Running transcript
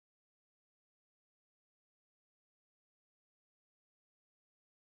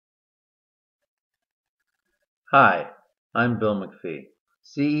Hi, I'm Bill MacPhee,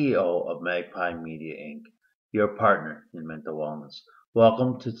 CEO of MacPhee Media Inc., your partner in mental wellness.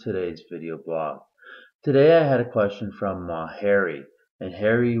 Welcome to today's video blog. Today I had a question from Harry, and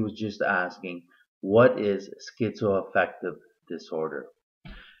Harry was just asking, what is schizoaffective disorder?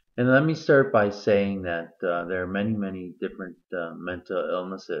 And let me start by saying that there are many different mental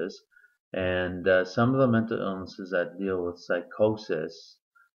illnesses, and some of the mental illnesses that deal with psychosis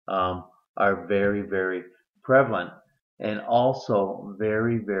um, are very prevalent, and also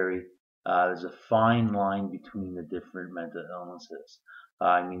there's a fine line between the different mental illnesses.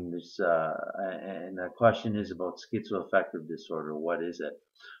 I mean, and the question is about schizoaffective disorder. What is it?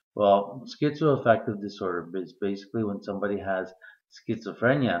 Well, schizoaffective disorder is basically when somebody has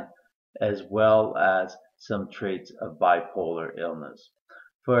schizophrenia as well as some traits of bipolar illness.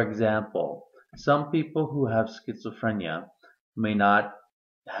 For example, some people who have schizophrenia may not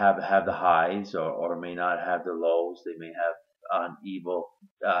have the highs or may not have the lows. They may have an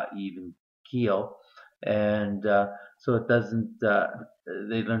even keel, and so it doesn't.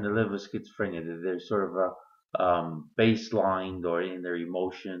 They learn to live with schizophrenia. They're sort of a baselined or in their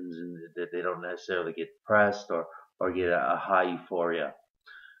emotions, and that they don't necessarily get depressed or get a high euphoria.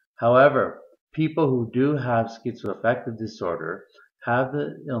 However, people who do have schizoaffective disorder have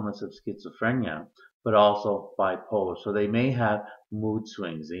the illness of schizophrenia, but also bipolar. So they may have mood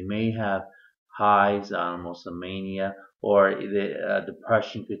swings. They may have highs, almost a mania, or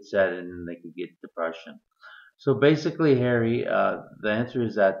depression could set in and they could get depression. So basically, Harry, the answer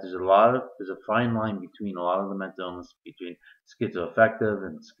is that there's a fine line between a lot of the mental illness between schizoaffective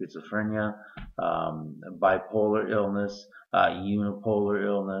and schizophrenia, bipolar illness, unipolar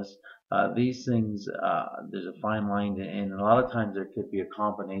illness. These things, there's a fine line, and a lot of times there could be a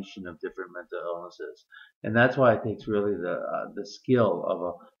combination of different mental illnesses, and that's why it takes really the skill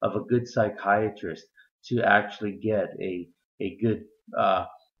of a good psychiatrist to actually get a good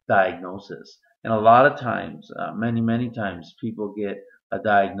diagnosis. And a lot of times, many times, people get a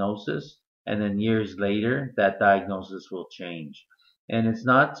diagnosis, and then years later, that diagnosis will change. And it's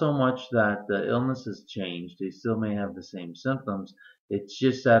not so much that the illness has changed, they still may have the same symptoms. It's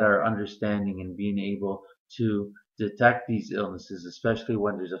just that our understanding and being able to detect these illnesses, especially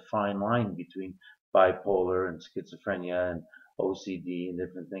when there's a fine line between bipolar and schizophrenia and OCD and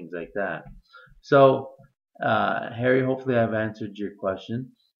different things like that. So, Harry, hopefully I've answered your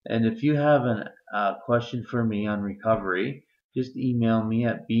question. And if you have a question for me on recovery, just email me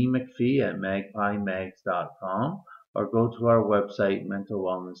at bmcphee@magpiemags.com or go to our website,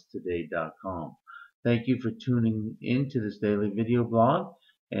 mentalwellnesstoday.com. Thank you for tuning into this daily video blog.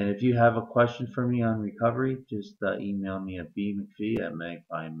 And if you have a question for me on recovery, just email me at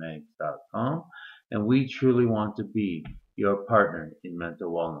bmcphee@magpiemags.com. And we truly want to be your partner in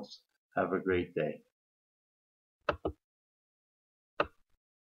mental wellness. Have a great day.